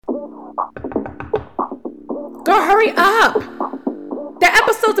Girl, hurry up! The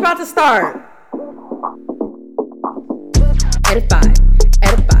episode's about to start. Edified,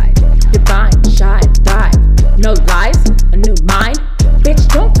 divine, shine, thrive. No lies, a new mind. Bitch,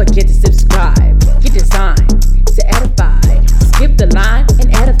 don't forget to subscribe. Get designed to edify. Skip the line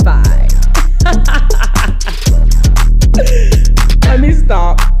and edify. Let me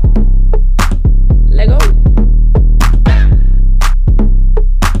stop. Let go.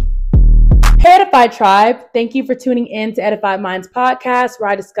 Hey, Edified Tribe. Thank you for tuning in to Edified Minds podcast, where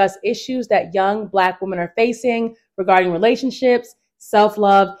I discuss issues that young Black women are facing regarding relationships,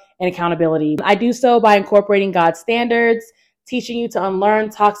 self-love, and accountability. I do so by incorporating God's standards, teaching you to unlearn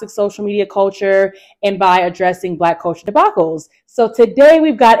toxic social media culture, and by addressing Black culture debacles. So today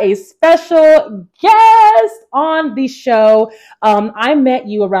we've got a special guest on the show. I met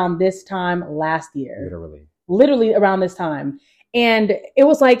you around this time last year. Literally around this time. And it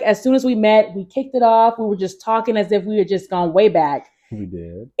was like, as soon as we met, we kicked it off. We were just talking as if we had just gone way back. We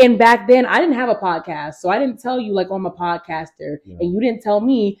did. And back then, I didn't have a podcast. So I didn't tell you, like, I'm a podcaster. Yeah. And you didn't tell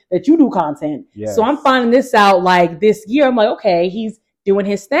me that you do content. Yes. So I'm finding this out, like, this year. I'm like, okay, he's doing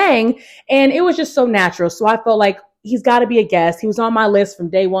his thing. And it was just so natural. So I felt like he's got to be a guest. He was on my list from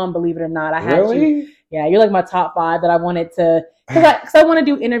day one, believe it or not. I had you. Yeah, you're like my top 5 that I wanted to, because I want to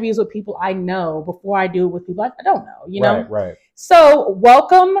do interviews with people I know before I do it with people I don't know, you know? Right. So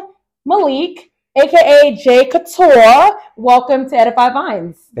welcome, Malik, aka JaeeKouture. Welcome to Edified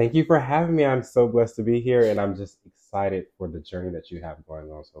Minds. Thank you for having me. I'm so blessed to be here, and I'm just excited for the journey that you have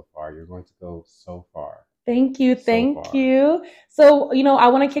going on so far. You're going to go so far. Thank you. So, I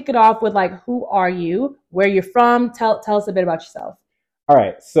want to kick it off with, like, who are you? Where you're from? Tell us a bit about yourself. All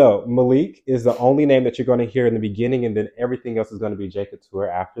right. So Malik is the only name that you're going to hear in the beginning, and then everything else is going to be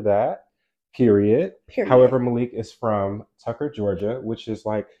JaeeKouture after that. Period. However, Malik is from Tucker, Georgia, which is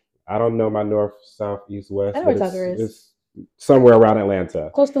like, I don't know my north, south, east, west. I know where Tucker is. It's somewhere around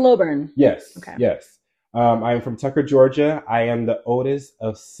Atlanta. Close to Lilburn. Yes. Okay. Yes. I am from Tucker, Georgia. I am the oldest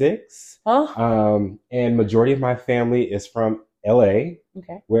of 6. Oh. And majority of my family is from LA.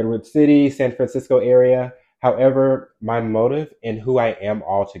 Okay. Redwood City, San Francisco area. However, my motive and who I am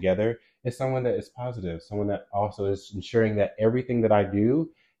altogether is someone that is positive, someone that also is ensuring that everything that I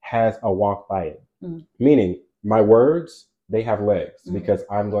do has a walk by it. Mm. Meaning, my words, they have legs because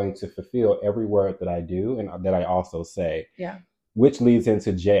I'm going to fulfill every word that I do and that I also say. Yeah. Which leads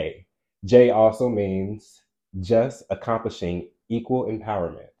into J. J also means just accomplishing equal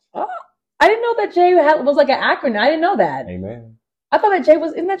empowerment. Oh, I didn't know that J was like an acronym. I didn't know that. Amen. I thought that J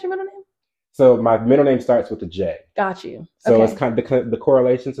isn't that your middle name? So my middle name starts with a J. Got you. So okay. It's kind of the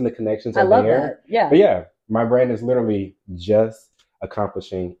correlations and the connections are I love there. That. Yeah. But yeah, my brand is literally just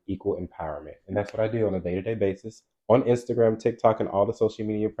accomplishing equal empowerment. And that's what I do on a day-to-day basis on Instagram, TikTok, and all the social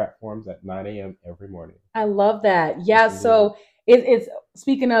media platforms at 9 a.m. every morning. I love that. Yeah. So it's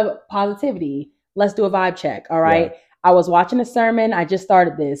speaking of positivity, let's do a vibe check. All right. Yeah. I was watching a sermon. I just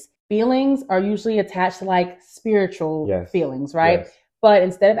started this. Feelings are usually attached to, like, spiritual feelings, right? Yes. But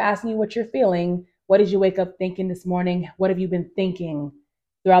instead of asking you what you're feeling, what did you wake up thinking this morning? What have you been thinking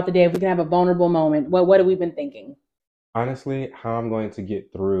throughout the day? If we can have a vulnerable moment, what have we been thinking? Honestly, how I'm going to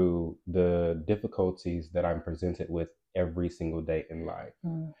get through the difficulties that I'm presented with every single day in life.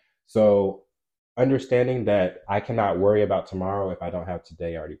 Mm. So understanding that I cannot worry about tomorrow if I don't have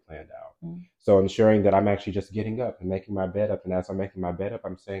today already planned out. Mm. So ensuring that I'm actually just getting up and making my bed up. And as I'm making my bed up,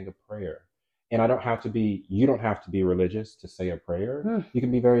 I'm saying a prayer. And you don't have to be religious to say a prayer. Mm. You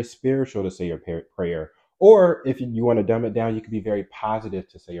can be very spiritual to say your prayer. Or if you want to dumb it down, you can be very positive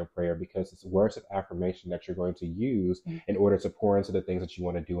to say your prayer because it's words of affirmation that you're going to use in order to pour into the things that you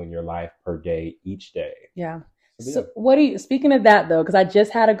want to do in your life per day, each day. Yeah. So speaking of that though, because I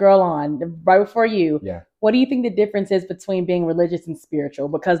just had a girl on right before you. Yeah. What do you think the difference is between being religious and spiritual?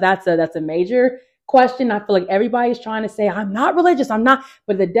 Because that's a major question. I feel like everybody's trying to say, I'm not religious, I'm not,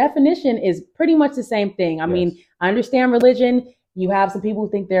 but the definition is pretty much the same thing. I mean, I understand religion. You have some people who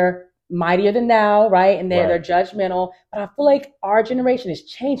think they're mightier than thou, right? And they're judgmental. But I feel like our generation is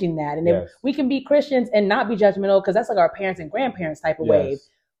changing that. And if we can be Christians and not be judgmental, because that's like our parents and grandparents type of wave.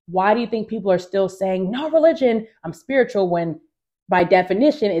 Why do you think people are still saying, no religion, I'm spiritual, when by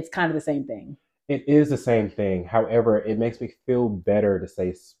definition, it's kind of the same thing? It is the same thing. However, it makes me feel better to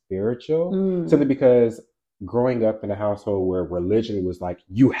say spiritual simply because growing up in a household where religion was like,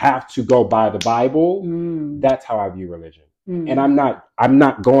 you have to go by the Bible. That's how I view religion. And I'm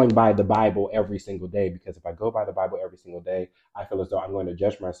not going by the Bible every single day, because if I go by the Bible every single day, I feel as though I'm going to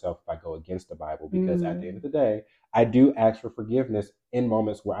judge myself if I go against the Bible, because at the end of the day, I do ask for forgiveness in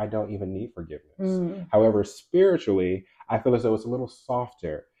moments where I don't even need forgiveness. However, spiritually, I feel as though it's a little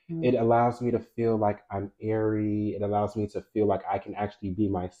softer. It allows me to feel like I'm airy. It allows me to feel like I can actually be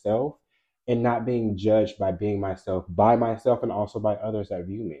myself and not being judged by being myself by myself and also by others that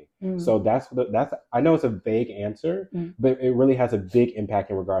view me. So that's I know it's a vague answer, but it really has a big impact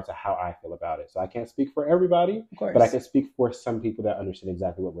in regards to how I feel about it. So I can't speak for everybody, but I can speak for some people that understand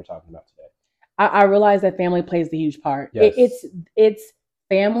exactly what we're talking about today. I realize that family plays the huge part. Yes. It's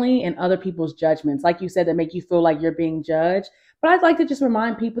family and other people's judgments, like you said, that make you feel like you're being judged. But I'd like to just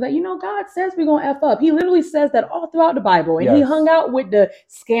remind people that, God says we're going to F up. He literally says that all throughout the Bible. And he hung out with the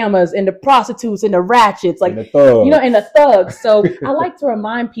scammers and the prostitutes and the ratchets, like, and the thugs. So I like to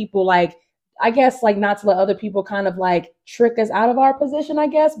remind people, like, I guess, like, not to let other people kind of like trick us out of our position, I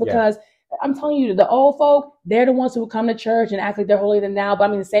guess, because I'm telling you, the old folk, they're the ones who come to church and act like they're holier than thou. But I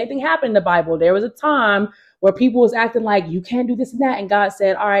mean, the same thing happened in the Bible. There was a time where people was acting like you can't do this and that. And God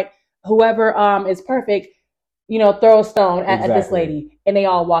said, all right, whoever is perfect, throw a stone at this lady. And they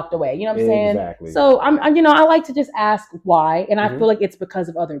all walked away. You know what I'm saying? Exactly. So I like to just ask why. And I feel like it's because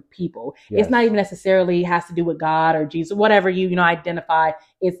of other people. It's not even necessarily has to do with God or Jesus, whatever you identify.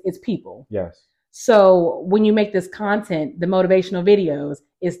 It's people. Yes. So when you make this content, the motivational videos,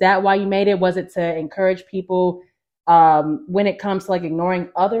 is that why you made it? Was it to encourage people when it comes to like ignoring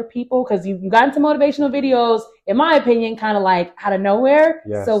other people? Because you got into motivational videos, in my opinion, kind of like out of nowhere.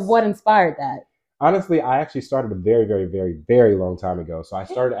 Yes. So what inspired that? Honestly, I actually started a very, very, very, very long time ago. So I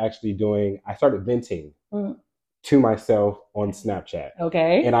started venting to myself on Snapchat.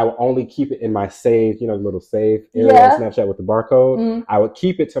 Okay. And I would only keep it in my save, the little save area on Snapchat with the barcode. I would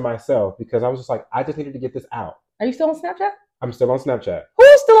keep it to myself because I was just like, I just needed to get this out. Are you still on Snapchat? I'm still on Snapchat.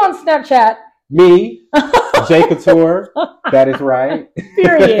 Who's still on Snapchat? Me. JaeeKouture. That is right.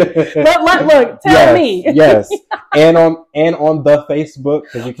 Period. Look, tell me. Yes. And on the Facebook,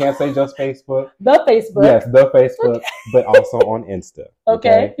 because you can't say just Facebook. The Facebook. Yes, the Facebook, but also on Insta.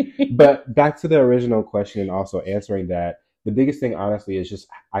 Okay. But back to the original question and also answering that, the biggest thing, honestly, is just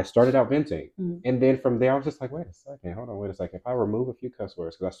I started out venting. And then from there, I was just like, wait a second. If I remove a few cuss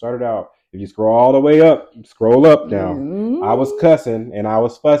words, because I started out, if you scroll all the way up, scroll up now, I was cussing and I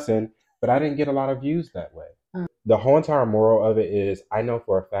was fussing, but I didn't get a lot of views that way. The whole entire moral of it is I know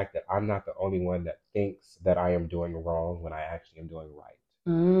for a fact that I'm not the only one that thinks that I am doing wrong when I actually am doing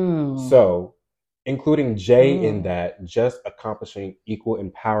right. So including Jay in that, just accomplishing equal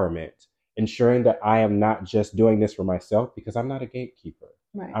empowerment, ensuring that I am not just doing this for myself, because I'm not a gatekeeper.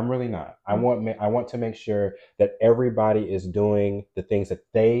 Right. I'm really not. I want to make sure that everybody is doing the things that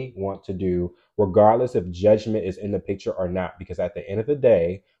they want to do, regardless if judgment is in the picture or not. Because at the end of the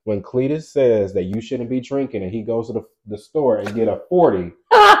day, when Cletus says that you shouldn't be drinking and he goes to the store and get a 40,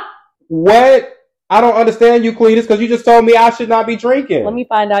 what? I don't understand you, Cletus, because you just told me I should not be drinking. Let me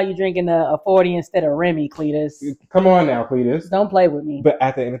find out you're drinking a 40 instead of Remy, Cletus. Come on now, Cletus. Don't play with me. But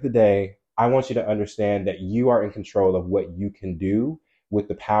at the end of the day, I want you to understand that you are in control of what you can do with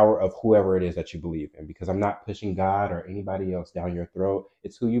the power of whoever it is that you believe in, because I'm not pushing God or anybody else down your throat.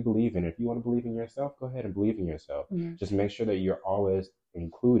 It's who you believe in. If you want to believe in yourself, go ahead and believe in yourself. Just make sure that you're always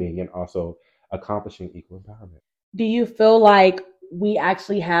including and also accomplishing equal empowerment. Do you feel like we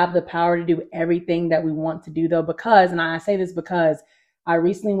actually have the power to do everything that we want to do, though? Because, and I say this because I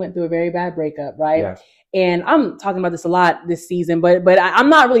recently went through a very bad breakup, right? Yeah. And I'm talking about this a lot this season, but I'm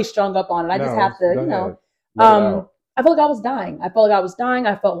not really strung up on it. I just have to, I felt like I was dying.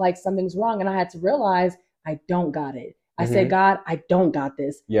 I felt like something's wrong. And I had to realize I don't got it. I said, God, I don't got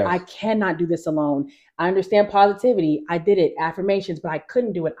this. Yes. I cannot do this alone. I understand positivity. I did it, affirmations, but I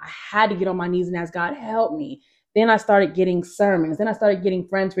couldn't do it. I had to get on my knees and ask God, help me. Then I started getting sermons. Then I started getting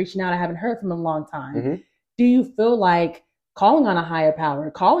friends reaching out I haven't heard from in a long time. Do you feel like calling on a higher power,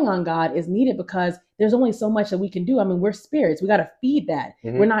 calling on God is needed because there's only so much that we can do? I mean, we're spirits. We got to feed that.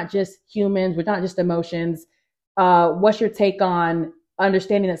 We're not just humans. We're not just emotions. What's your take on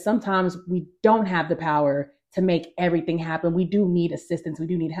understanding that sometimes we don't have the power to make everything happen? We do need assistance. We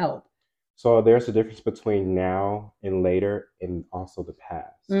do need help. So there's a difference between now and later and also the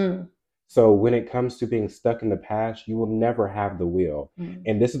past. So when it comes to being stuck in the past, you will never have the will.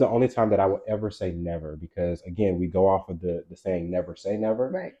 And this is the only time that I will ever say never, because again, we go off of the saying never say never.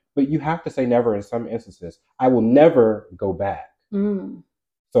 Right. But you have to say never in some instances. I will never go back.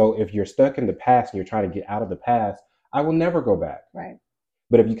 So if you're stuck in the past and you're trying to get out of the past, I will never go back. Right.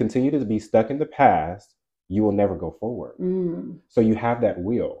 But if you continue to be stuck in the past, you will never go forward. So you have that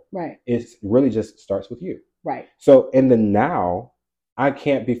will. Right. It really just starts with you. Right. So in the now, I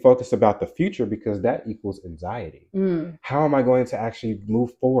can't be focused about the future because that equals anxiety. How am I going to actually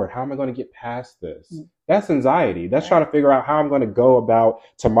move forward? How am I going to get past this? That's anxiety. That's trying to figure out how I'm going to go about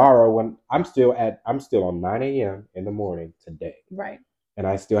tomorrow when I'm still on 9 a.m. in the morning today. Right. and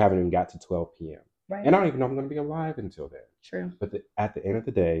I still haven't even got to 12 p.m. Right. And I don't even know if I'm going to be alive until then. True. But at the end of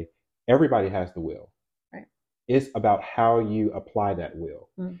the day, everybody has the will. Right. It's about how you apply that will.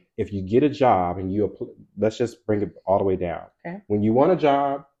 If you get a job and let's just bring it all the way down. Okay. When you want a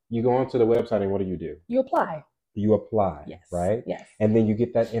job, you go onto the website and what do? You apply. You apply. Yes. Right? Yes. And then you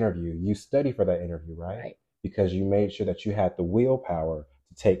get that interview. You study for that interview, right? Right. Because you made sure that you had the willpower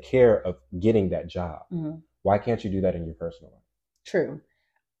to take care of getting that job. Why can't you do that in your personal life? True.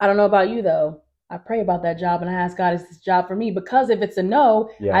 I don't know about you though. I pray about that job and I ask God, is this job for me? Because if it's a no,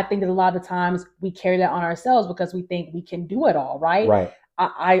 I think that a lot of the times we carry that on ourselves because we think we can do it all, right? Right.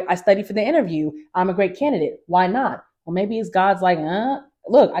 I studied for the interview. I'm a great candidate. Why not? Well, maybe it's God's like,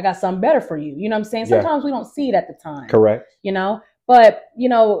 look, I got something better for you. You know what I'm saying? Sometimes we don't see it at the time. Correct. You know, but, you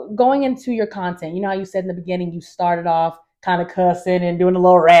know, going into your content, you know how you said in the beginning, you started off kind of cussing and doing a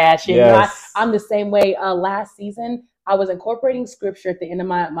little rash. And, yes. You know, I'm the same way. Last season, I was incorporating scripture at the end of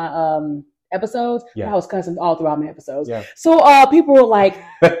my episodes. I was cussing all throughout my episodes. So people were like,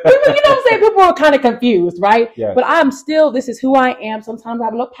 you know what I'm saying? People were kind of confused, right? But I'm still, this is who I am. Sometimes I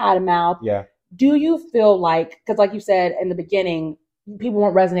have a little potty mouth. Do you feel like, because like you said in the beginning, people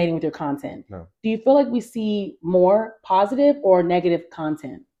weren't resonating with your content. No. Do you feel like we see more positive or negative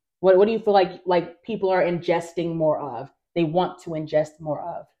content? What do you feel like people are ingesting more of? They want to ingest more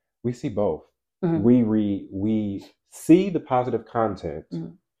of? We see both. We see the positive content,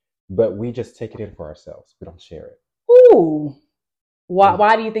 but we just take it in for ourselves. We don't share it. Ooh.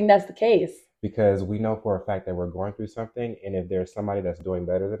 Why do you think that's the case? Because we know for a fact that we're going through something, and if there's somebody that's doing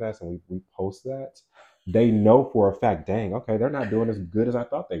better than us and we post that, they know for a fact, dang, okay, they're not doing as good as I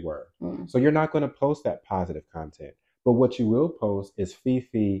thought they were. So you're not going to post that positive content. But what you will post is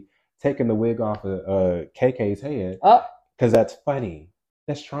Fifi taking the wig off of KK's head because that's funny.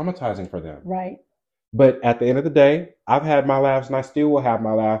 That's traumatizing for them. Right. But at the end of the day, I've had my laughs and I still will have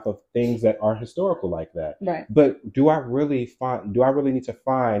my laugh of things that are historical like that. Right. But do I really need to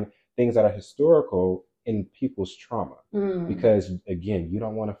find things that are historical in people's trauma? Because again, you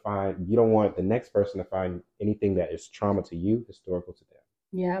don't want the next person to find anything that is trauma to you historical to them.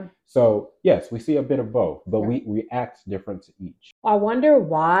 Yeah. So yes, we see a bit of both, but we react different to each. I wonder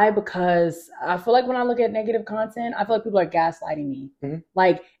why, because I feel like when I look at negative content, I feel like people are gaslighting me.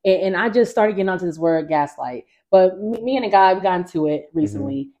 Like, and I just started getting onto this word gaslight, but me and a guy, we got into it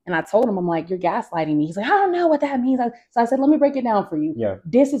recently, and I told him, I'm like, you're gaslighting me. He's like, I don't know what that means. So I said, let me break it down for you. Yeah.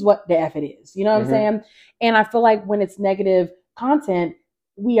 This is what the F it is. You know what I'm saying? And I feel like when it's negative content,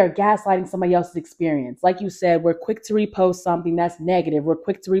 we are gaslighting somebody else's experience. Like you said, we're quick to repost something that's negative. We're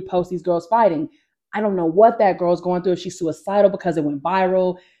quick to repost these girls fighting. I don't know what that girl's going through, if she's suicidal because it went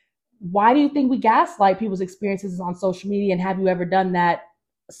viral. Why do you think we gaslight people's experiences on social media? And have you ever done that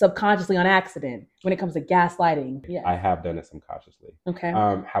subconsciously on accident when it comes to gaslighting? Yeah. I have done it subconsciously. Okay.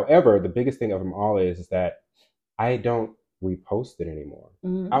 However, the biggest thing of them all is that I don't repost it anymore.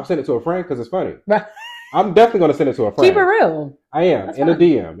 I'll send it to a friend because it's funny. Right. I'm definitely going to send it to a friend. Keep it real. I am. That's in fine. A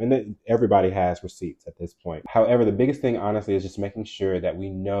DM. And then everybody has receipts at this point. However, the biggest thing, honestly, is just making sure that we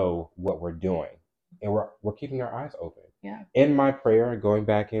know what we're doing. And we're keeping our eyes open. Yeah. In my prayer, going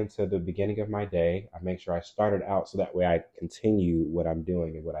back into the beginning of my day, I make sure I start it out so that way I continue what I'm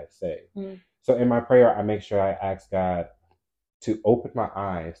doing and what I say. So in my prayer, I make sure I ask God to open my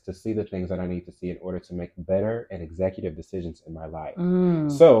eyes to see the things that I need to see in order to make better and executive decisions in my life.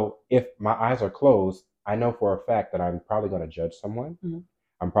 So if my eyes are closed, I know for a fact that I'm probably going to judge someone.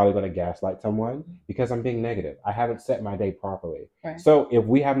 I'm probably going to gaslight someone because I'm being negative. I haven't set my day properly. Right. So if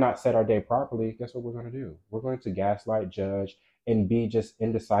we have not set our day properly, guess what we're going to do? We're going to gaslight, judge, and be just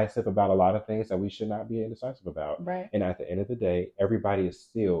indecisive about a lot of things that we should not be indecisive about. Right. And at the end of the day, everybody is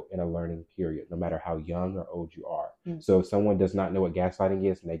still in a learning period, no matter how young or old you are. So if someone does not know what gaslighting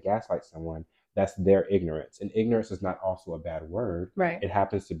is and they gaslight someone, that's their ignorance. And ignorance is not also a bad word. Right. It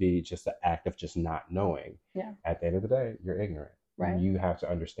happens to be just the act of just not knowing. Yeah. At the end of the day, you're ignorant. Right. You have to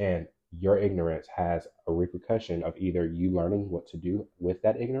understand your ignorance has a repercussion of either you learning what to do with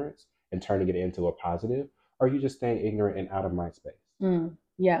that ignorance and turning it into a positive, or you just staying ignorant and out of my space.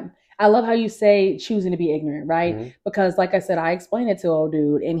 Yeah. I love how you say choosing to be ignorant, right? Because like I said, I explained it to old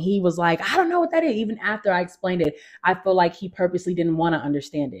dude and he was like, I don't know what that is. Even after I explained it, I feel like he purposely didn't want to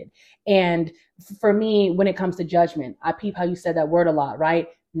understand it. And for me, when it comes to judgment, I peep how you said that word a lot, right?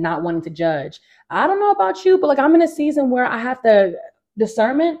 Not wanting to judge. I don't know about you, but like I'm in a season where I have to,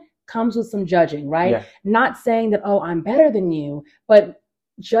 discernment comes with some judging, right? Yeah. Not saying that, oh, I'm better than you, but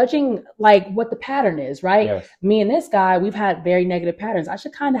judging like what the pattern is, right? Yes. Me and this guy, we've had very negative patterns. I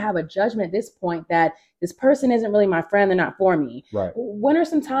should kind of have a judgment at this point that this person isn't really my friend. They're not for me. Right. When are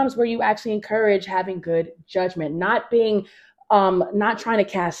some times where you actually encourage having good judgment, not being not trying to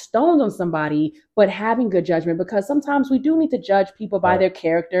cast stones on somebody, but having good judgment, because sometimes we do need to judge people by their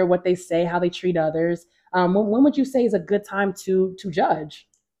character, what they say, how they treat others. When would you say is a good time to judge?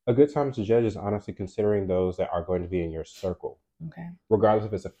 A good time to judge is honestly considering those that are going to be in your circle. Okay. Regardless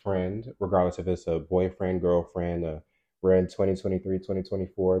if it's a friend, regardless if it's a boyfriend, girlfriend, we're in 2023,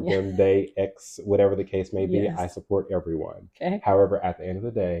 2024, them, they, X, whatever the case may be. Yes. I support everyone. Okay. However, at the end of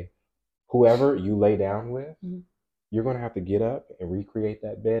the day, whoever you lay down with, you're going to have to get up and recreate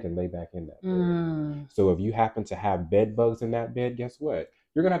that bed and lay back in that bed. So if you happen to have bed bugs in that bed, guess what?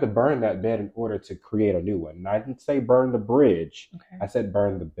 You're going to have to burn that bed in order to create a new one. And I didn't say burn the bridge. Okay. I said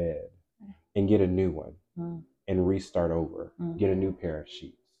burn the bed and get a new one and restart over. Get a new pair of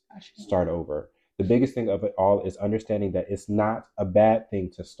sheets. Start over. The biggest thing of it all is understanding that it's not a bad thing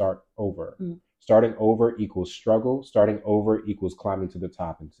to start over. Starting over equals struggle. Starting over equals climbing to the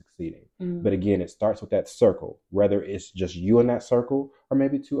top and succeeding. But again, it starts with that circle, whether it's just you in that circle or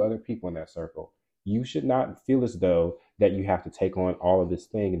maybe two other people in that circle. You should not feel as though that you have to take on all of this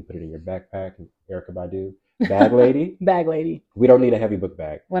thing and put it in your backpack. And Erykah Badu, Bag Lady. Bag Lady. We don't need a heavy book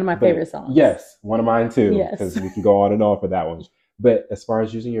bag. One of my favorite songs. Yes, one of mine too. Because we can go on and on for that one. But as far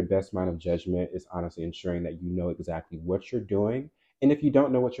as using your best mind of judgment is honestly ensuring that you know exactly what you're doing. And if you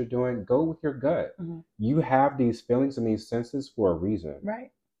don't know what you're doing, go with your gut. You have these feelings and these senses for a reason.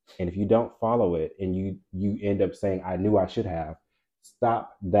 Right. And if you don't follow it and you end up saying, I knew I should have,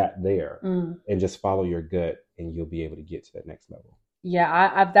 stop that there and just follow your gut and you'll be able to get to that next level. Yeah,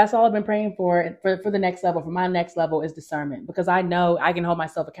 I that's all I've been praying for the next level. For my next level is discernment, because I know I can hold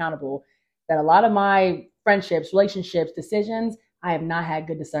myself accountable that a lot of my friendships, relationships, decisions, I have not had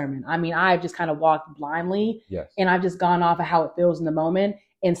good discernment. I mean, I've just kind of walked blindly and I've just gone off of how it feels in the moment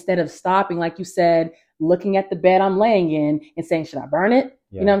instead of stopping, like you said, looking at the bed I'm laying in and saying, should I burn it?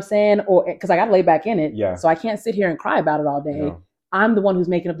 You know what I'm saying? Or because I got to lay back in it. So I can't sit here and cry about it all day. No. I'm the one who's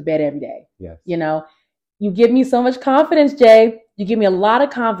making up the bed every day. You know, you give me so much confidence, Jay. You give me a lot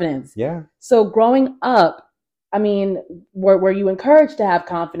of confidence. So growing up, I mean, were you encouraged to have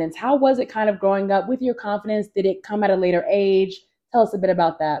confidence? How was it kind of growing up with your confidence? Did it come at a later age? Tell us a bit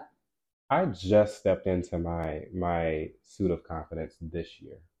about that. I just stepped into my suit of confidence this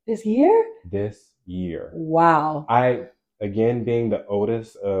year. This year? This year. Wow. I, again, being the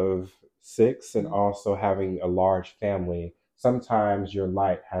oldest of 6 and also having a large family, sometimes your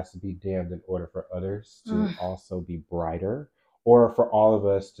light has to be dimmed in order for others to also be brighter or for all of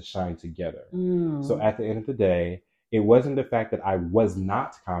us to shine together. So at the end of the day, it wasn't the fact that I was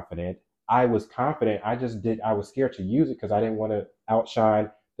not confident. I was confident. I was scared to use it because I didn't want to outshine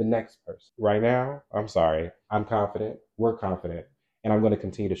the next person. Right now, I'm sorry. I'm confident. We're confident. And I'm going to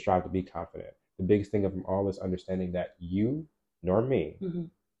continue to strive to be confident. The biggest thing of them all is understanding that you nor me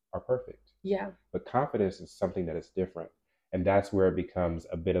are perfect. But confidence is something that is different. And that's where it becomes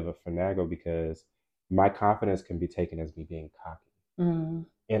a bit of a finagle, because my confidence can be taken as me being cocky.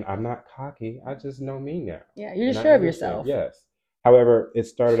 And I'm not cocky. I just know me now. Yeah, you're just sure of yourself. Yes. However, it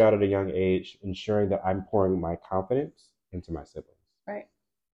started out at a young age, ensuring that I'm pouring my confidence into my siblings. Right.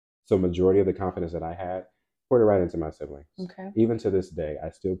 So majority of the confidence that I had, poured it right into my siblings. Okay. Even to this day, I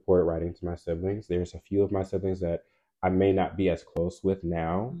still pour it right into my siblings. There's a few of my siblings that I may not be as close with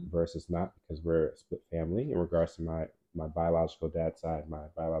now versus not, because we're a split family in regards to my biological dad's side, my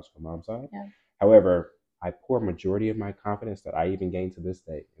biological mom's side. However, I pour majority of my confidence that I even gain to this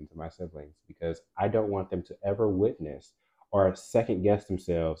day into my siblings, because I don't want them to ever witness or second guess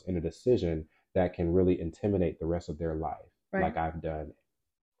themselves in a decision that can really intimidate the rest of their life, like I've done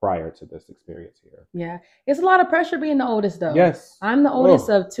prior to this experience here. Yeah. It's a lot of pressure being the oldest, though. Yes. I'm the oldest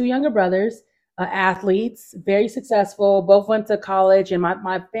of 2 younger brothers, athletes, very successful, both went to college, and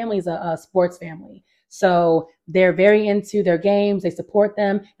my family's a sports family. So they're very into their games. They support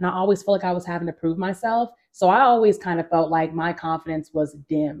them. And I always felt like I was having to prove myself. So I always kind of felt like my confidence was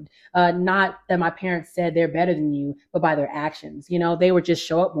dimmed. Not that my parents said they're better than you, but by their actions. You know, they would just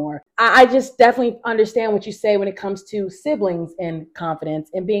show up more. I just definitely understand what you say when it comes to siblings and confidence,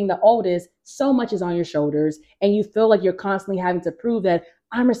 and being the oldest. So much is on your shoulders and you feel like you're constantly having to prove that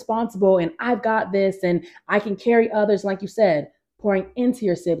I'm responsible and I've got this and I can carry others. Like you said, pouring into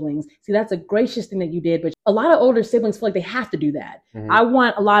your siblings. See, that's a gracious thing that you did, but a lot of older siblings feel like they have to do that. I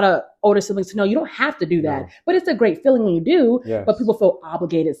want a lot of older siblings to know you don't have to do that, but it's a great feeling when you do, but people feel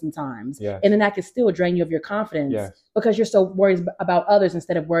obligated sometimes. And then that can still drain you of your confidence because you're so worried about others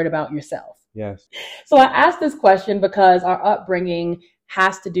instead of worried about yourself. So I asked this question because our upbringing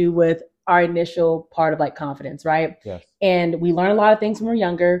has to do with our initial part of like confidence, right? And we learn a lot of things when we're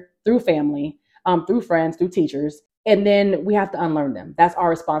younger through family, through friends, through teachers. and then we have to unlearn them. That's our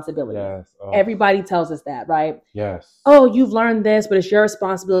responsibility. Yes. Oh. Everybody tells us that, right? Yes. Oh, you've learned this, but it's your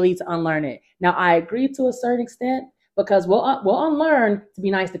responsibility to unlearn it. Now, I agree to a certain extent because we'll unlearn to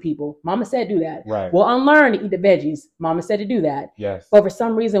be nice to people. Mama said do that. Right. We'll unlearn to eat the veggies. Mama said to do that. Yes. But for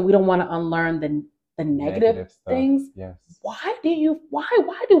some reason, we don't want to unlearn the negative things. Yes. Why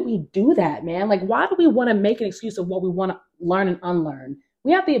do we do that, man? Like, why do we want to make an excuse of what we want to learn and unlearn?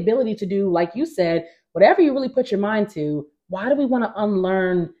 We have the ability to do, like you said, whatever you really put your mind to. Why do we want to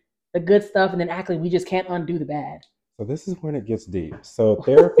unlearn the good stuff and then act like we just can't undo the bad? So this is when it gets deep. So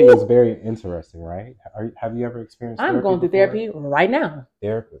therapy is very interesting, right? Have you ever experienced therapy? I'm going through therapy right now.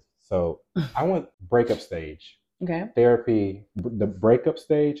 Therapist. So I want breakup stage. Okay. Therapy, the breakup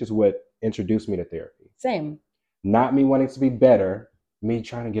stage is what introduced me to therapy. Same. Not me wanting to be better, me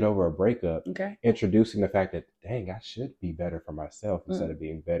trying to get over a breakup. Okay. Introducing the fact that, dang, I should be better for myself instead of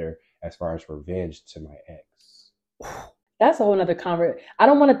being better as far as revenge to my ex. That's a whole nother conversation. I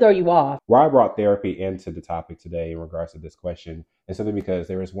don't want to throw you off. Why I brought therapy into the topic today in regards to this question is simply because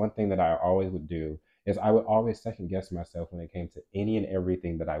there is one thing that I always would do is I would always second guess myself when it came to any and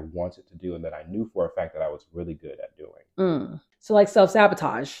everything that I wanted to do and that I knew for a fact that I was really good at doing. So like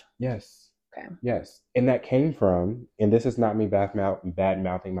self-sabotage. Yes. Okay. Yes. And that came from, and this is not me bad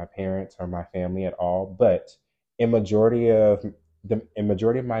mouthing my parents or my family at all, but in majority of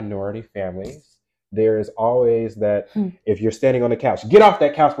minority families, there is always that if you're standing on the couch, get off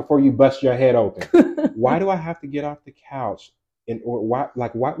that couch before you bust your head open. Why do I have to get off the couch?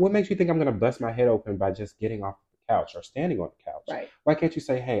 What makes you think I'm going to bust my head open by just getting off the couch or standing on the couch? Right. Why can't you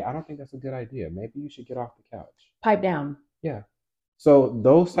say, hey, I don't think that's a good idea. Maybe you should get off the couch. Pipe down. Yeah. So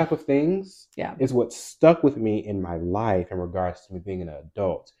those type of things is what stuck with me in my life in regards to me being an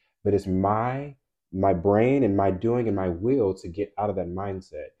adult. But it's my brain and my doing and my will to get out of that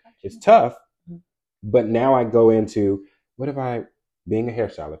mindset. Gotcha. It's tough, but now I go into, what if I, being a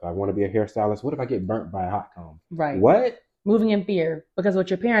hairstylist, if I want to be a hairstylist, what if I get burnt by a hot comb? Right. What? Moving in fear because what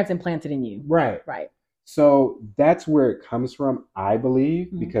your parents implanted in you. Right. Right. So that's where it comes from, I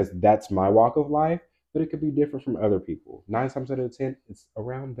believe, because that's my walk of life. But it could be different from other people. 9 times out of 10, it's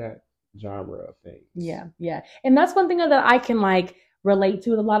around that genre of things. Yeah, yeah. And that's one thing that I can relate to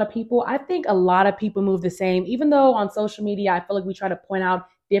with a lot of people. I think a lot of people move the same. Even though on social media, I feel like we try to point out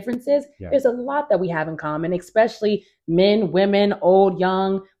differences. Yeah. There's a lot that we have in common, especially men, women, old,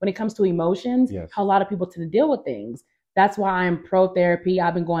 young, when it comes to emotions, how a lot of people tend to deal with things. That's why I'm pro therapy.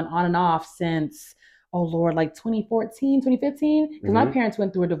 I've been going on and off since, 2014, 2015, because my parents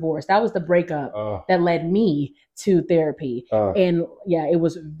went through a divorce. That was the breakup that led me to therapy. And it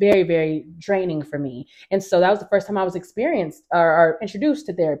was very, very draining for me. And so that was the first time I was experienced or introduced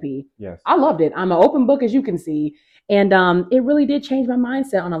to therapy. Yes. I loved it. I'm an open book, as you can see. And it really did change my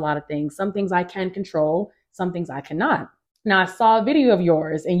mindset on a lot of things. Some things I can control, some things I cannot. Now, I saw a video of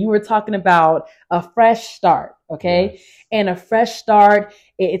yours and you were talking about a fresh start, okay? Yes. And a fresh start,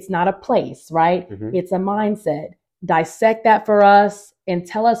 it's not a place, right? It's a mindset. Dissect that for us and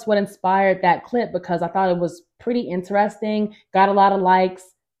tell us what inspired that clip, because I thought it was pretty interesting, got a lot of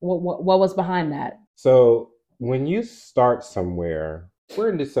likes. What was behind that? So when you start somewhere, we're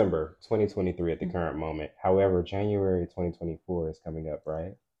in December 2023 at the current moment. However, January 2024 is coming up,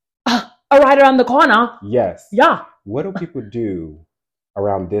 right? Right around the corner. Yes. Yeah. What do people do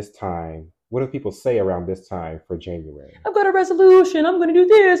around this time? What do people say around this time for January? I've got a resolution. I'm going to do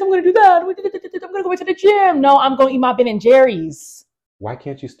this. I'm going to do that. I'm going to go back to the gym. No, I'm going to eat my Ben & Jerry's. Why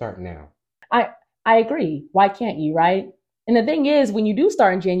can't you start now? I agree. Why can't you, right? And the thing is, when you do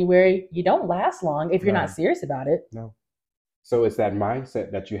start in January, you don't last long if you're not serious about it. No. So it's that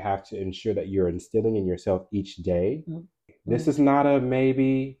mindset that you have to ensure that you're instilling in yourself each day. This is not a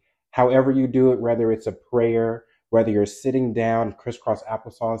maybe. However you do it, whether it's a prayer, whether you're sitting down, crisscross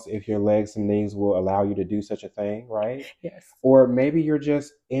applesauce, if your legs and knees will allow you to do such a thing, right? Yes. Or maybe you're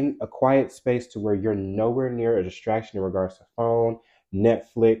just in a quiet space to where you're nowhere near a distraction in regards to phone,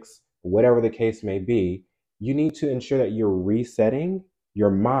 Netflix, whatever the case may be. You need to ensure that you're resetting your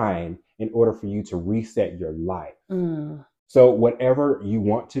mind in order for you to reset your life. So whatever you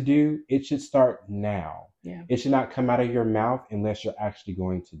want to do, it should start now. Yeah. It should not come out of your mouth unless you're actually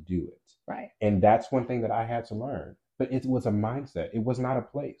going to do it. Right. And that's one thing that I had to learn. But it was a mindset. It was not a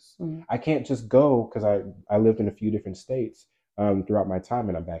place. I can't just go, because I lived in a few different states throughout my time,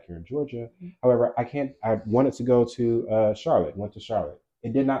 and I'm back here in Georgia. However, I wanted to go to Charlotte, went to Charlotte.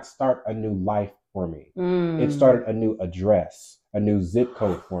 It did not start a new life for me. It started a new address, a new zip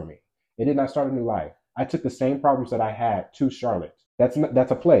code for me. It did not start a new life. I took the same problems that I had to Charlotte. That's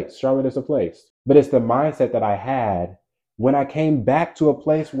a place. Charlotte is a place. But it's the mindset that I had when I came back to a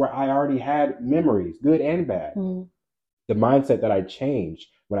place where I already had memories, good and bad. The mindset that I changed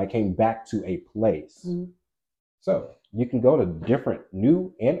when I came back to a place. So you can go to different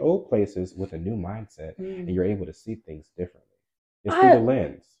new and old places with a new mindset, and you're able to see things differently. It's through the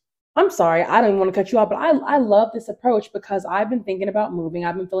lens. I'm sorry, I don't want to cut you off, but I love this approach because I've been thinking about moving.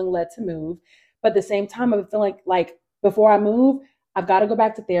 I've been feeling led to move. But at the same time, I've been feeling like before I move, I've got to go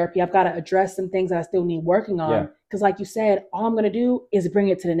back to therapy. I've got to address some things that I still need working on. Because like you said, all I'm going to do is bring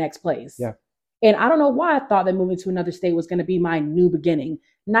it to the next place. Yeah. And I don't know why I thought that moving to another state was going to be my new beginning.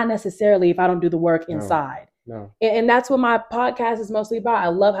 Not necessarily if I don't do the work inside. No. And that's what my podcast is mostly about. I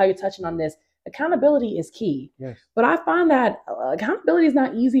love how you're touching on this. Accountability is key. Yes. But I find that accountability is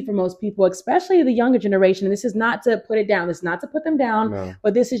not easy for most people, especially the younger generation. And this is not to put it down. This is not to put them down,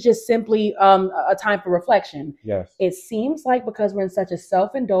 but this is just simply a time for reflection. Yes. It seems like because we're in such a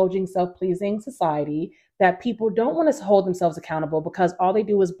self-indulging, self-pleasing society that people don't want to hold themselves accountable because all they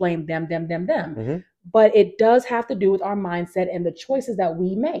do is blame them. But it does have to do with our mindset and the choices that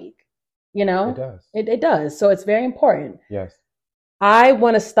we make. You know, it does. It does. So it's very important. Yes. I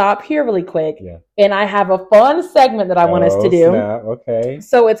want to stop here really quick. Yeah. And I have a fun segment that I want us to do. Snap. Okay.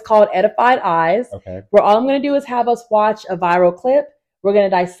 So it's called Edified Eyes. Okay. Where all I'm going to do is have us watch a viral clip. We're going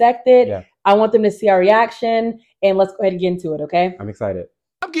to dissect it. Yeah. I want them to see our reaction. And let's go ahead and get into it. Okay. I'm excited.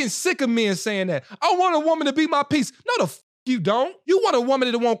 I'm getting sick of men saying that. I want a woman to be my peace. No, the you don't. You want a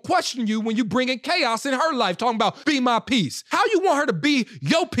woman that won't question you when you bring in chaos in her life, talking about be my peace. How you want her to be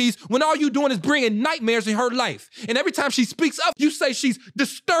your peace when all you doing is bringing nightmares in her life? And every time she speaks up, you say she's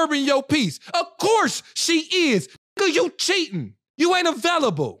disturbing your peace. Of course she is. Nigga, you cheating. You ain't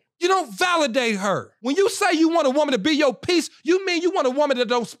available. You don't validate her. When you say you want a woman to be your peace, you mean you want a woman that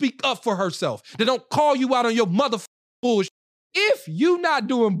don't speak up for herself, that don't call you out on your motherfucking bullshit. If you not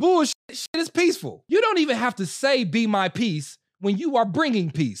doing bullshit, shit is peaceful. You don't even have to say be my peace when you are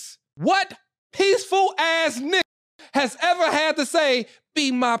bringing peace. What peaceful ass nigga has ever had to say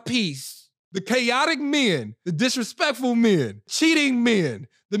be my peace? The chaotic men, the disrespectful men, cheating men,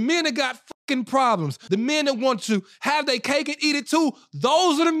 the men that got fucking problems, the men that want to have their cake and eat it too,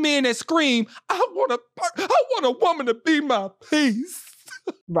 those are the men that scream, I want a woman to be my peace.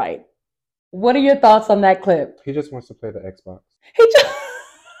 Right. What are your thoughts on that clip? He just wants to play the Xbox.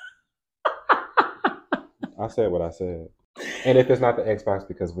 I said what I said. And if it's not the Xbox,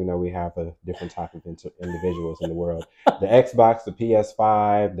 because we know we have a different type of individuals in the world. The Xbox, the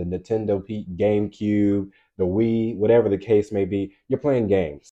PS5, the Nintendo GameCube, the Wii, whatever the case may be, you're playing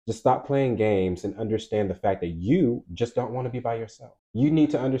games. Just stop playing games and understand the fact that you just don't want to be by yourself. You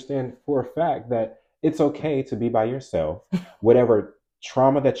need to understand for a fact that it's okay to be by yourself. Whatever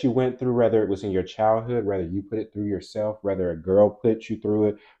trauma that you went through, whether it was in your childhood, whether you put it through yourself, whether a girl put you through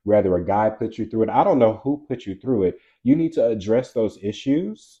it, whether a guy put you through it, I don't know who put you through it. You need to address those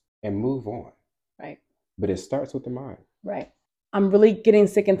issues and move on. Right. But it starts with the mind. Right. I'm really getting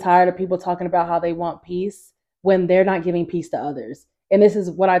sick and tired of people talking about how they want peace when they're not giving peace to others. And this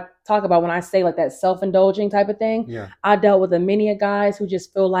is what I talk about when I say like that self-indulging type of thing. Yeah. I dealt with many of guys who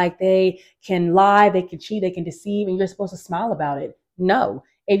just feel like they can lie, they can cheat, they can deceive, and you're supposed to smile about it. No,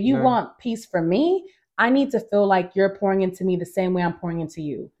 if you want peace from me, I need to feel like you're pouring into me the same way I'm pouring into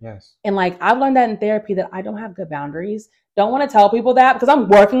you. Yes. And like, I've learned that in therapy that I don't have good boundaries. Don't want to tell people that because I'm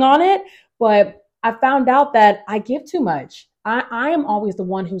working on it. But I found out that I give too much. I am always the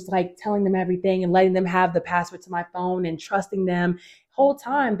one who's like telling them everything and letting them have the password to my phone and trusting them. Whole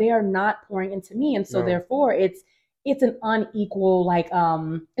time they are not pouring into me. And so therefore it's an unequal,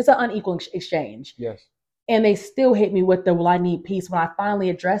 it's an unequal exchange. Yes. And they still hit me with the, well, I need peace, when I finally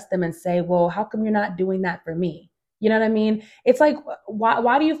address them and say, well, how come you're not doing that for me? You know what I mean? It's like,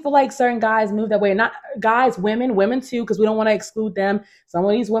 why do you feel like certain guys move that way? Not guys, women too, because we don't want to exclude them. Some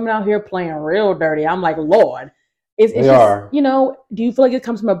of these women out here playing real dirty. I'm like, Lord, it's just, you know, do you feel like it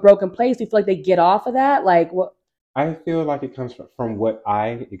comes from a broken place? Do you feel like they get off of that? Like what? I feel like it comes from what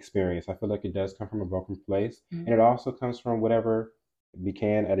I experience. I feel like it does come from a broken place. Mm-hmm. And it also comes from whatever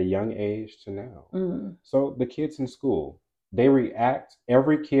began at a young age to now. Mm. So the kids in school, they react.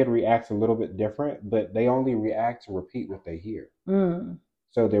 Every kid reacts a little bit different, but they only react to repeat what they hear. Mm.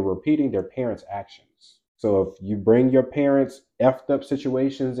 So they're repeating their parents' actions. So if you bring your parents' effed up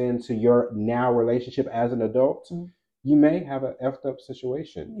situations into your now relationship as an adult, you may have an effed up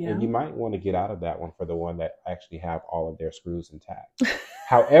situation. Yeah. And you might want to get out of that one for the one that actually have all of their screws intact.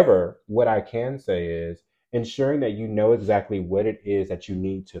 However, what I can say is, ensuring that you know exactly what it is that you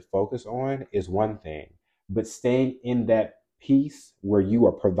need to focus on is one thing, but staying in that peace where you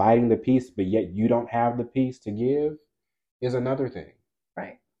are providing the peace, but yet you don't have the peace to give is another thing.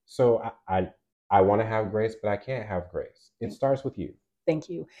 Right. So I want to have grace, but I can't have grace. It starts with you. Thank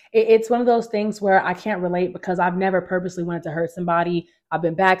you. It's one of those things where I can't relate because I've never purposely wanted to hurt somebody. I've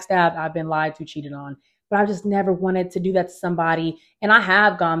been backstabbed. I've been lied to, cheated on, but I just never wanted to do that to somebody. And I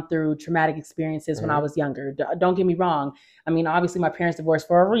have gone through traumatic experiences when I was younger. Don't get me wrong. I mean, obviously my parents divorced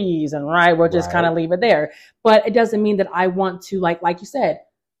for a reason, right? We'll just kind of leave it there. But it doesn't mean that I want to, like you said,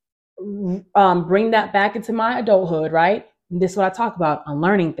 bring that back into my adulthood, right? And this is what I talk about,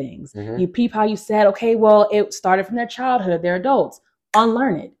 unlearning things. You peep how you said, okay, well, it started from their childhood, they're adults.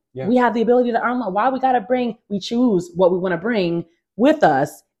 Unlearn it. Yeah. We have the ability to unlearn. Why we choose what we want to bring with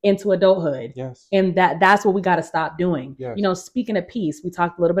us into adulthood. Yes. And that's what we got to stop doing. Yes. You know, speaking of peace, we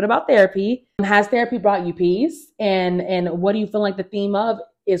talked a little bit about therapy. Has therapy brought you peace? And what do you feel like the theme of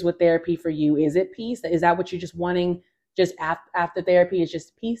is with therapy for you? Is it peace? Is that what you're just wanting just after therapy is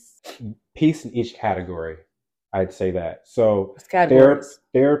just peace? Peace in each category. I'd say that. So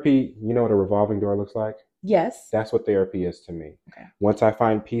therapy, you know what a revolving door looks like? Yes. That's what therapy is to me. Okay. Once I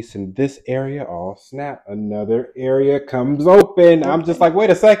find peace in this area, oh snap, another area comes open. I'm just like, wait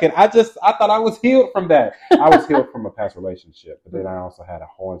a second. I thought I was healed from that. I was healed from a past relationship, but then I also had a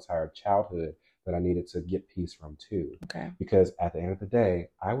whole entire childhood that I needed to get peace from too. Okay. Because at the end of the day,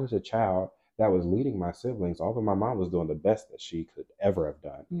 I was a child that was leading my siblings, although my mom was doing the best that she could ever have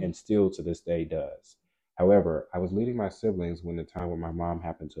done, and still to this day does. However, I was leading my siblings when the time when my mom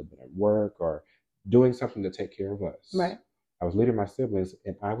happened to have been at work or doing something to take care of us. Right. I was leading my siblings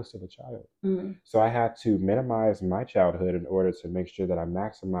and I was still a child. So I had to minimize my childhood in order to make sure that I'm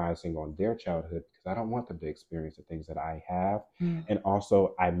maximizing on their childhood because I don't want them to experience the things that I have. And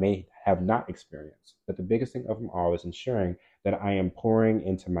also I may have not experienced. But the biggest thing of them all is ensuring that I am pouring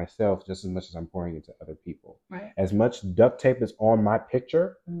into myself just as much as I'm pouring into other people. Right. As much duct tape is on my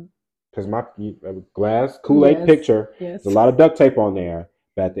picture, because my glass Kool-Aid picture, there's a lot of duct tape on there.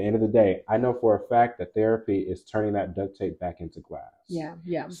 But at the end of the day, I know for a fact that therapy is turning that duct tape back into glass. Yeah,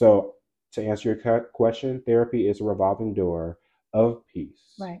 yeah. So to answer your question, therapy is a revolving door of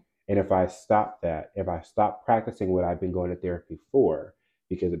peace. Right. And if I stop practicing what I've been going to therapy for,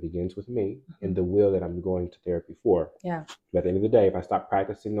 because it begins with me and the will that I'm going to therapy for. Yeah. But at the end of the day, if I stop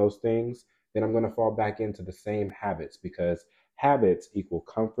practicing those things, then I'm going to fall back into the same habits because habits equal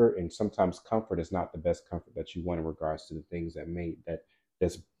comfort. And sometimes comfort is not the best comfort that you want in regards to the things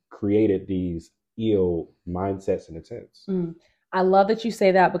that's created these ill mindsets and intents. I love that you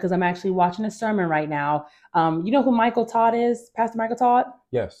say that because I'm actually watching a sermon right now. You know who Michael Todd is? Pastor Michael Todd?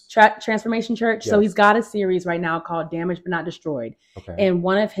 Yes. Transformation Church. Yes. So he's got a series right now called Damaged But Not Destroyed. Okay. And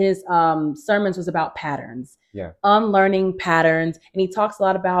one of his sermons was about patterns. Yeah. Unlearning patterns. And he talks a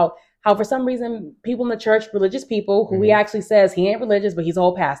lot about how for some reason people in the church, religious people, who he actually says he ain't religious, but he's an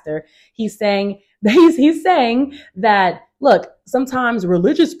old pastor. He's saying that, look, sometimes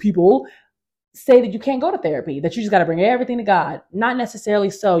religious people say that you can't go to therapy, that you just got to bring everything to God. Not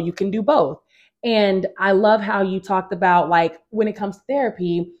necessarily so. You can do both. And I love how you talked about, like, when it comes to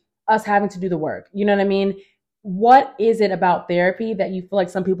therapy, us having to do the work. You know what I mean? What is it about therapy that you feel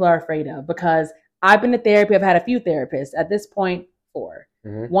like some people are afraid of? Because I've been to therapy. I've had a few therapists. At this point, 4.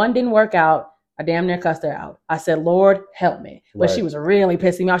 One didn't work out. I damn near cussed her out. I said, Lord, help me. But she was really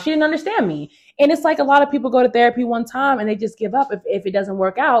pissing me off. She didn't understand me. And it's like a lot of people go to therapy one time and they just give up if it doesn't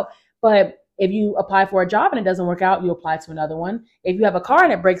work out. But if you apply for a job and it doesn't work out, you apply to another one. If you have a car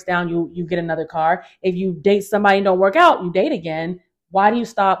and it breaks down, you get another car. If you date somebody and don't work out, you date again. Why do you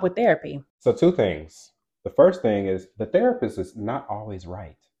stop with therapy? So 2 things. The first thing is the therapist is not always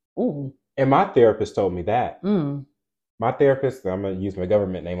right. Ooh. And my therapist told me that. My therapist, I'm going to use my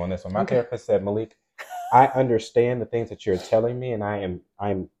government name on this one. My therapist said, Malik, I understand the things that you're telling me and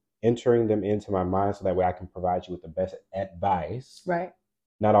I'm entering them into my mind so that way I can provide you with the best advice. Right.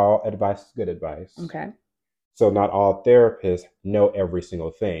 Not all advice is good advice. Okay. So not all therapists know every single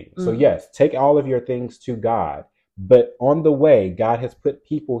thing. So yes, take all of your things to God. But on the way, God has put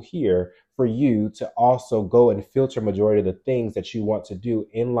people here for you to also go and filter majority of the things that you want to do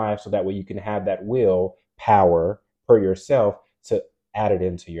in life so that way you can have that will power for yourself to add it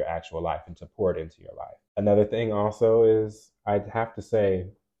into your actual life and to pour it into your life. Another thing also is I'd have to say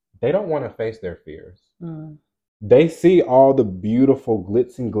they don't want to face their fears. They see all the beautiful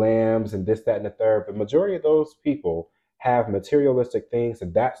glitz and glams and this, that, and the third, but majority of those people have materialistic things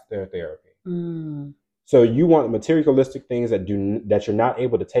and that's their therapy. So you want materialistic things that you're not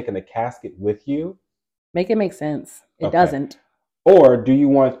able to take in the casket with you? Make it make sense. It doesn't. Or do you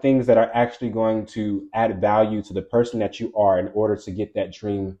want things that are actually going to add value to the person that you are in order to get that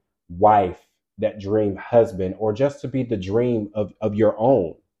dream wife, that dream husband, or just to be the dream of your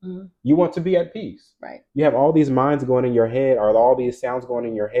own? You want to be at peace. Right. You have all these minds going in your head or all these sounds going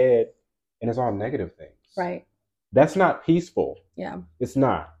in your head. and it's all negative things. Right. That's not peaceful. Yeah. It's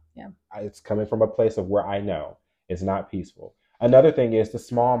not. Yeah. It's coming from a place of where I know it's not peaceful. Another thing is the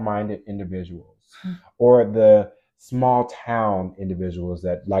small-minded individuals or the small town individuals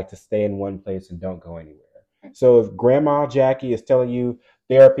that like to stay in one place and don't go anywhere. So if Grandma Jackie is telling you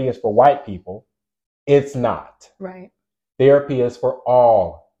therapy is for white people, it's not. Right. Therapy is for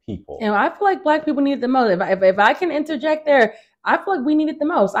all people. And I feel like Black people need it the most. If I can interject there, I feel like we need it the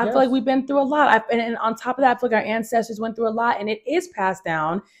most. I feel like we've been through a lot. And on top of that, I feel like our ancestors went through a lot, and it is passed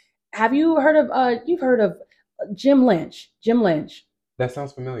down. Have you heard of, you've heard of Jim Lynch? Jim Lynch. That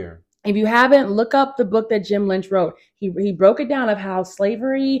sounds familiar. If you haven't, look up the book that Jim Lynch wrote. He broke it down of how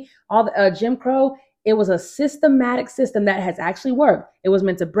slavery, all the Jim Crow, it was a systematic system that has actually worked. It was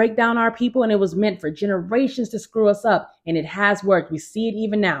meant to break down our people, and it was meant for generations to screw us up. And it has worked. We see it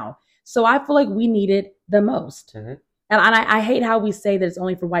even now. So I feel like we need it the most. Mm-hmm. And I hate how we say that it's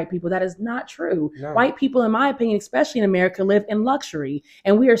only for white people. That is not true. No. White people, in my opinion, especially in America, live in luxury.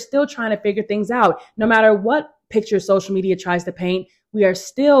 And we are still trying to figure things out. No matter what picture social media tries to paint, we are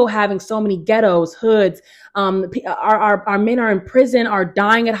still having so many ghettos, hoods. Our men are in prison, are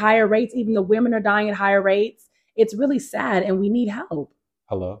dying at higher rates. Even the women are dying at higher rates. It's really sad, and we need help.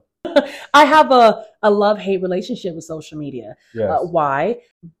 Hello. I have a love-hate relationship with social media. Yes. Why?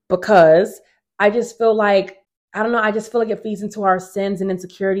 Because I just feel like, I don't know, I just feel like it feeds into our sins and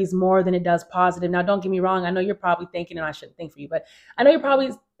insecurities more than it does positive. Now, don't get me wrong. I know you're probably thinking, and I shouldn't think for you, but I know you're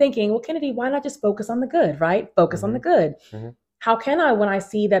probably thinking, well, Kennedy, why not just focus on the good, right? Focus on the good. Mm-hmm. How can I when I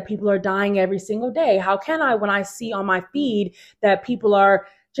see that people are dying every single day? How can I when I see on my feed that people are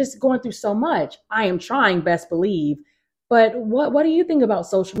just going through so much? I am trying, best believe. But what do you think about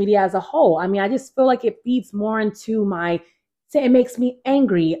social media as a whole? I mean, I just feel like it feeds more into it makes me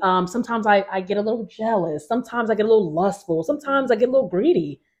angry. Sometimes I get a little jealous. Sometimes I get a little lustful. Sometimes I get a little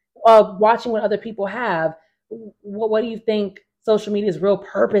greedy watching what other people have. What do you think social media's real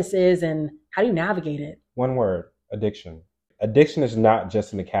purpose is, and how do you navigate it? One word: addiction. Addiction is not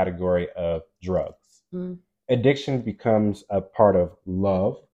just in the category of drugs. Mm. Addiction becomes a part of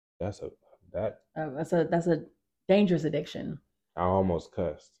love. That's a dangerous addiction. I almost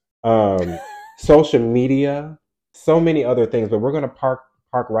cussed. Social media, so many other things, but we're going to park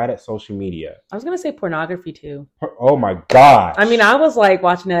right at social media. I was going to say pornography too. Oh my gosh. I mean, I was like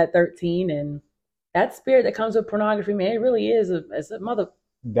watching that at 13, and that spirit that comes with pornography, man, it really is a mother.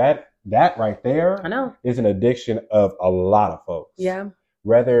 That right there, I know, is an addiction of a lot of folks. Yeah.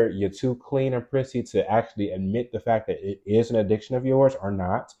 Whether you're too clean and prissy to actually admit the fact that it is an addiction of yours or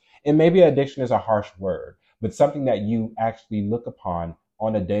not. And maybe addiction is a harsh word, but something that you actually look upon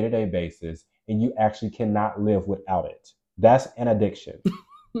on a day-to-day basis and you actually cannot live without it. That's an addiction.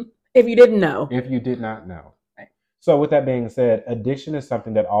 If you didn't know. If you did not know. Right. So with that being said, addiction is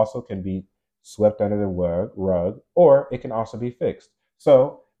something that also can be swept under the rug, or it can also be fixed.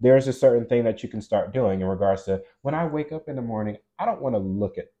 So there's a certain thing that you can start doing in regards to, when I wake up in the morning, I don't want to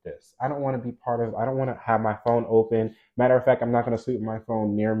look at this. I don't want to be I don't want to have my phone open. Matter of fact, I'm not going to sleep with my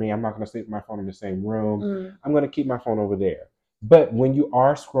phone near me. I'm not going to sleep with my phone in the same room. Mm. I'm going to keep my phone over there. But when you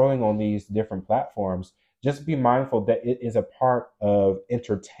are scrolling on these different platforms, just be mindful that it is a part of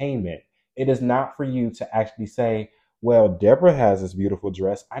entertainment. It is not for you to actually say, well, Deborah has this beautiful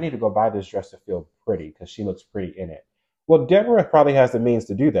dress. I need to go buy this dress to feel pretty because she looks pretty in it. Well, Deborah probably has the means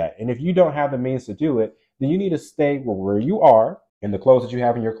to do that. And if you don't have the means to do it, then you need to stay where you are in the clothes that you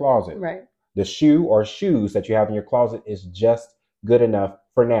have in your closet. Right. The shoe or shoes that you have in your closet is just good enough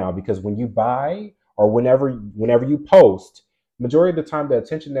for now, because when you buy or whenever you post, majority of the time, the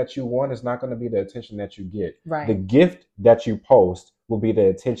attention that you want is not going to be the attention that you get. Right. The gift that you post will be the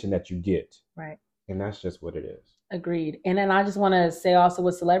attention that you get. Right. And that's just what it is. Agreed. And then I just want to say also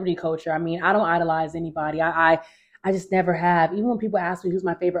with celebrity culture, I mean, I don't idolize anybody. I just never have. Even when people ask me who's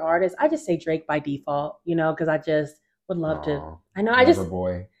my favorite artist, I just say Drake by default, because I just would love to. I know.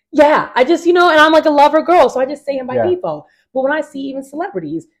 Boy. Yeah. I just, and I'm like a lover girl. So I just say him by default. But when I see even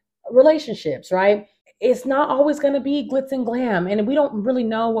celebrities, relationships, right? It's not always going to be glitz and glam. And we don't really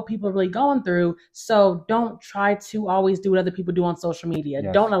know what people are really going through. So don't try to always do what other people do on social media.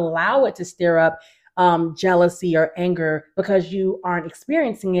 Yes. Don't allow it to stir up jealousy or anger because you aren't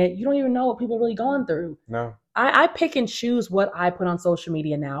experiencing it. You don't even know what people are really going through. No. I pick and choose what I put on social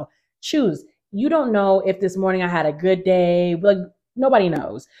media now. Choose. You don't know if this morning I had a good day. Like, nobody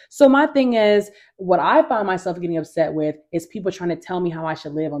knows. So my thing is, what I find myself getting upset with is people trying to tell me how I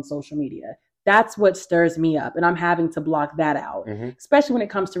should live on social media. That's what stirs me up. And I'm having to block that out, especially when it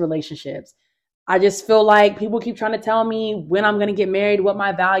comes to relationships. I just feel like people keep trying to tell me when I'm going to get married, what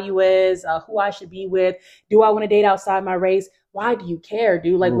my value is, who I should be with. Do I want to date outside my race? why do you care,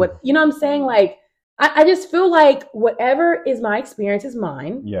 dude? Like, Ooh. what, you know what I'm saying? Like, I just feel like whatever is my experience is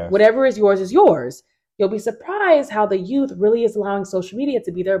mine. Yes. Whatever is yours is yours. You'll be surprised how the youth really is allowing social media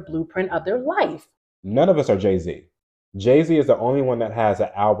to be their blueprint of their life. None of us are Jay-Z. Jay-Z is the only one that has an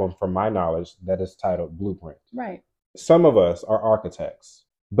album, from my knowledge, that is titled Blueprint. Right. Some of us are architects.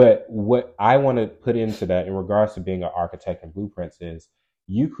 But what I want to put into that in regards to being an architect and blueprints is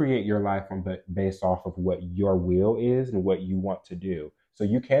you create your life based off of what your will is and what you want to do. So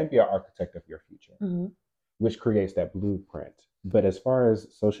you can be an architect of your future, which creates that blueprint. But as far as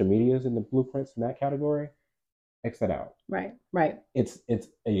social media is in the blueprints in that category, X that out. Right, right. It's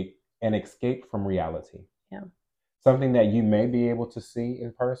an escape from reality. Yeah. Something that you may be able to see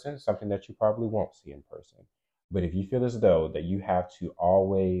in person, something that you probably won't see in person. But if you feel as though that you have to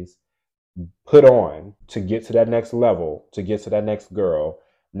always put on to get to that next level, to get to that next girl,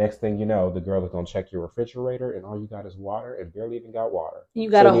 next thing you know, the girl is going to check your refrigerator and all you got is water and barely even got water. You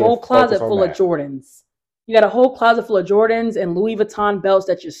got a whole closet full of Jordans. You got a whole closet full of Jordans and Louis Vuitton belts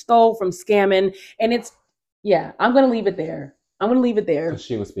that you stole from scamming. And it's, yeah, I'm going to leave it there. I'm going to leave it there.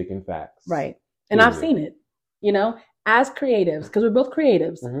 She was speaking facts. Right. And I've seen it, you know, as creatives, because we're both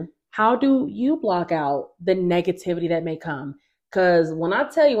creatives. How do you block out the negativity that may come? Because when I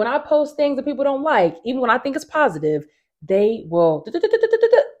tell you, when I post things that people don't like, even when I think it's positive, they will.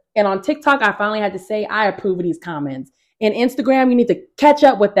 And on TikTok, I finally had to say, I approve of these comments. And Instagram, you need to catch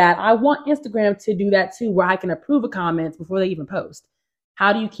up with that. I want Instagram to do that too, where I can approve of comments before they even post.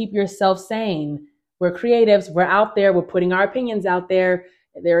 How do you keep yourself sane? We're creatives. We're out there. We're putting our opinions out there.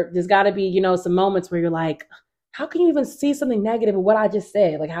 There's got to be, you know, some moments where you're like, how can you even see something negative in what I just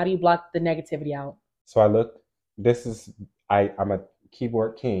said? Like, how do you block the negativity out? So I'm a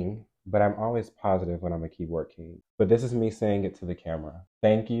keyboard king, but I'm always positive when I'm a keyboard king. But this is me saying it to the camera.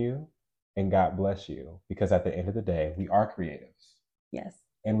 Thank you and God bless you. Because at the end of the day, we are creatives. Yes.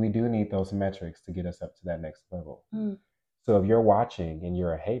 And we do need those metrics to get us up to that next level. So if you're watching and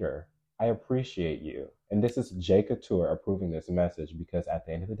you're a hater, I appreciate you. And this is JaeeKouture approving this message, because at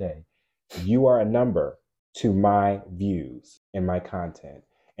the end of the day, you are a number to my views and my content.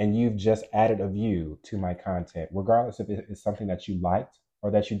 And you've just added a view to my content, regardless if it's something that you liked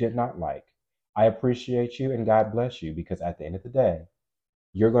or that you did not like. I appreciate you and God bless you, because at the end of the day,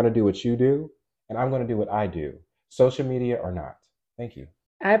 you're going to do what you do and I'm going to do what I do, social media or not. Thank you.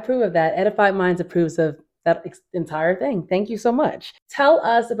 I approve of that. Edified Minds approves of that entire thing. Thank you so much. Tell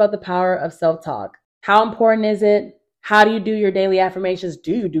us about the power of self-talk. How important is it? How do you do your daily affirmations?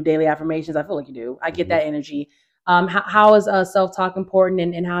 Do you do daily affirmations? I feel like you do. I get that energy. How is self-talk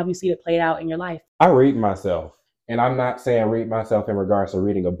important, and how have you seen it played out in your life? I read myself, and I'm not saying read myself in regards to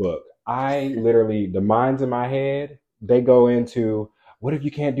reading a book. I literally, the minds in my head, they go into, what if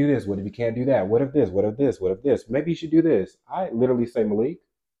you can't do this? What if you can't do that? What if this? What if this? What if this? Maybe you should do this. I literally say, Malik,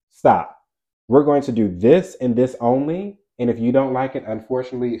 stop. We're going to do this and this only. And if you don't like it,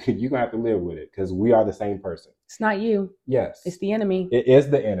 unfortunately, you're going to have to live with it, because we are the same person. It's not you. Yes. It's the enemy. It is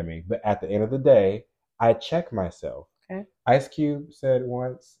the enemy. But at the end of the day, I check myself. Okay. Ice Cube said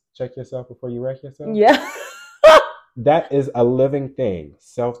once, check yourself before you wreck yourself. Yeah. That is a living thing,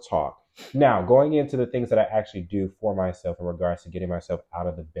 self-talk. Now, going into the things that I actually do for myself in regards to getting myself out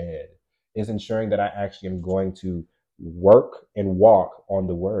of the bed is ensuring that I actually am going to work and walk on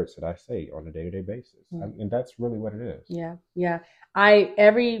the words that I say on a day-to-day basis. And that's really what it is. Yeah. Yeah.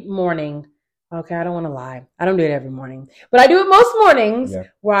 Every morning, okay, I don't want to lie, I don't do it every morning, but I do it most mornings,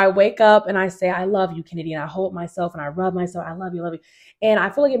 where I wake up and I say, I love you, Kennedy. And I hold myself and I rub myself. I love you, love you. And I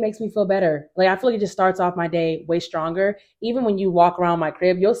feel like it makes me feel better. Like, I feel like it just starts off my day way stronger. Even when you walk around my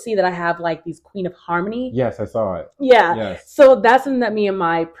crib, you'll see that I have like these Queen of Harmony. Yes, I saw it. Yeah. Yes. So that's something that me and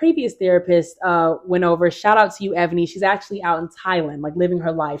my previous therapist went over. Shout out to you, Ebony. She's actually out in Thailand, like living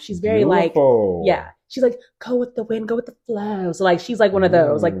her life. She's very Beautiful. like, she's like, go with the wind, go with the flow. So like, she's like one of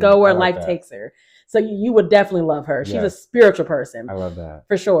those, like, go where life takes her. So you would definitely love her. She's a spiritual person. I love that.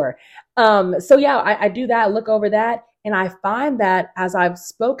 For sure. So yeah, I do that, look over that. And I find that as I've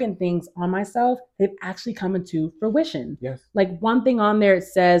spoken things on myself, they've actually come into fruition. Yes. Like one thing on there, it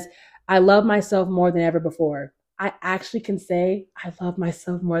says, I love myself more than ever before. I actually can say, I love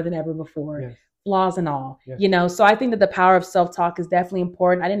myself more than ever before. Yes. Flaws and all, you know? So I think that the power of self-talk is definitely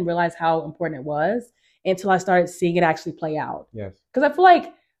important. I didn't realize how important it was until I started seeing it actually play out. Yes. Because I feel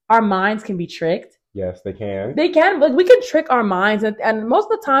like our minds can be tricked. Yes, they can. They can. Like, we can trick our minds. And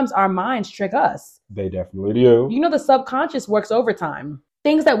most of the times our minds trick us. They definitely do. You know, the subconscious works overtime.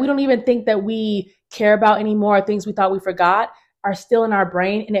 Things that we don't even think that we care about anymore, things we thought we forgot, are still in our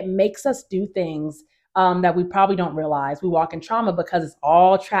brain. And it makes us do things that we probably don't realize. We walk in trauma because it's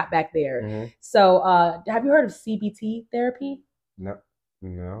all trapped back there. Mm-hmm. So have you heard of CBT therapy? No.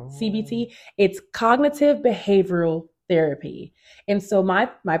 CBT, it's cognitive behavioral therapy. And so my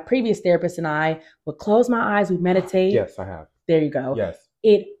previous therapist and I would close my eyes, we meditate. Yes, I have. There you go. Yes.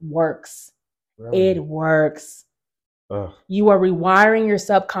 It works. Really? It works. Ugh. You are rewiring your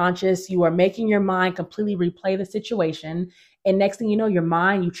subconscious. You are making your mind completely replay the situation. And next thing you know, your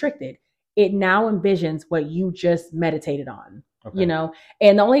mind, you tricked it. It now envisions what you just meditated on, Okay.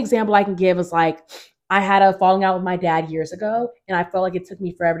 And the only example I can give is like, I had a falling out with my dad years ago, and I felt like it took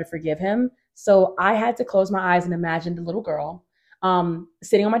me forever to forgive him. So I had to close my eyes and imagine the little girl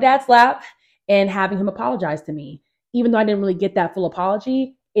sitting on my dad's lap and having him apologize to me. Even though I didn't really get that full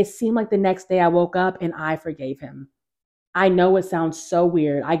apology, it seemed like the next day I woke up and I forgave him. I know it sounds so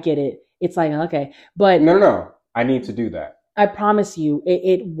weird. I get it. It's like, okay, but No. I need to do that. I promise you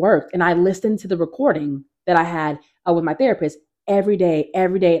it worked. And I listened to the recording that I had with my therapist every day.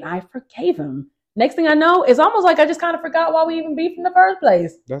 And I forgave him. Next thing I know, it's almost like I just kind of forgot why we even beefed in the first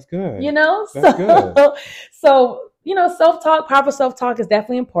place. That's good. That's good. So, self-talk, powerful self-talk is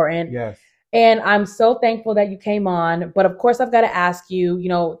definitely important. Yes. And I'm so thankful that you came on. But of course, I've got to ask you,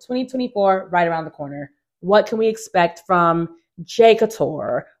 2024, right around the corner. What can we expect from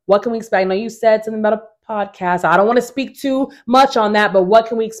JaeeKouture? What can we expect? I know you said something about a podcast. I don't want to speak too much on that, but what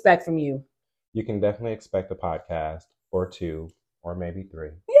can we expect from you? You can definitely expect a podcast or 2 or maybe 3.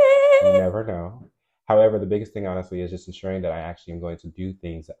 Yay! You never know. However, the biggest thing, honestly, is just ensuring that I actually am going to do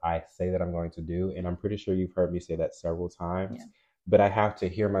things that I say that I'm going to do. And I'm pretty sure you've heard me say that several times. Yeah. But I have to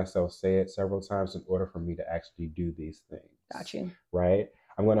hear myself say it several times in order for me to actually do these things. Got you. Right?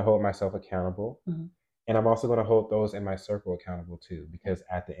 I'm going to hold myself accountable. Mm-hmm. And I'm also going to hold those in my circle accountable too. Because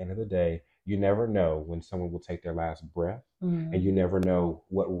at the end of the day, you never know when someone will take their last breath. Mm-hmm. And you never know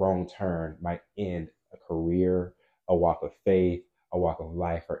what wrong turn might end a career, a walk of faith, a walk of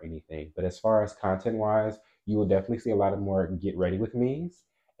life, or anything. But as far as content-wise, you will definitely see a lot of more Get Ready With Me's.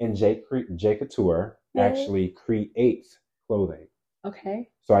 And JaeeKouture actually creates clothing. Okay.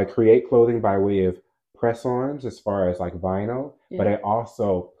 So I create clothing by way of press-ons as far as like vinyl, but I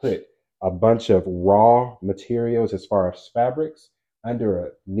also put a bunch of raw materials as far as fabrics under a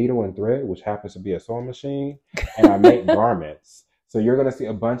needle and thread, which happens to be a sewing machine, and I make garments. So you're going to see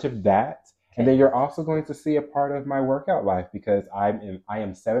a bunch of that. And then you're also going to see a part of my workout life because I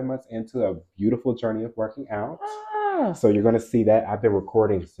am 7 months into a beautiful journey of working out. Ah. So you're going to see that. I've been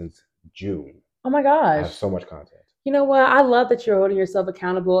recording since June. Oh my gosh. I have so much content. You know what? I love that you're holding yourself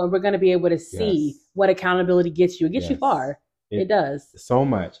accountable, and we're going to be able to see what accountability gets you. It gets you far. It does. So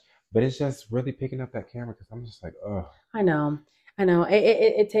much. But it's just really picking up that camera because I'm just like, ugh. I know.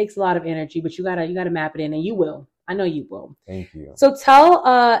 It takes a lot of energy, but you gotta map it in, and you will. I know you will. Thank you. So tell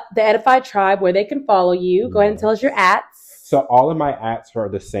the Edified Tribe where they can follow you. Go ahead and tell us your ats. So all of my ats are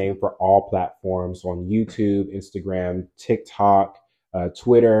the same for all platforms on YouTube, Instagram, TikTok,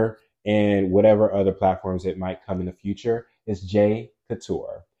 Twitter, and whatever other platforms it might come in the future. It's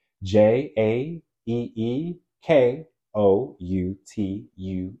JaeeKouture. JaeeKouture.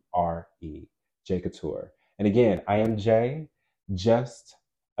 JaeeKouture. And again, I am Jay, just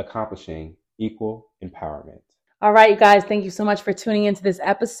accomplishing equal empowerment. All right, you guys, thank you so much for tuning into this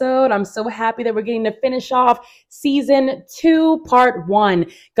episode. I'm so happy that we're getting to finish off season 2, part 1.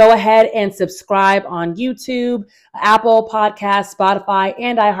 Go ahead and subscribe on YouTube, Apple Podcasts, Spotify,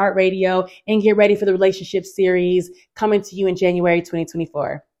 and iHeartRadio, and get ready for the relationship series coming to you in January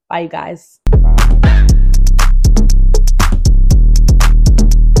 2024. Bye, you guys. Bye.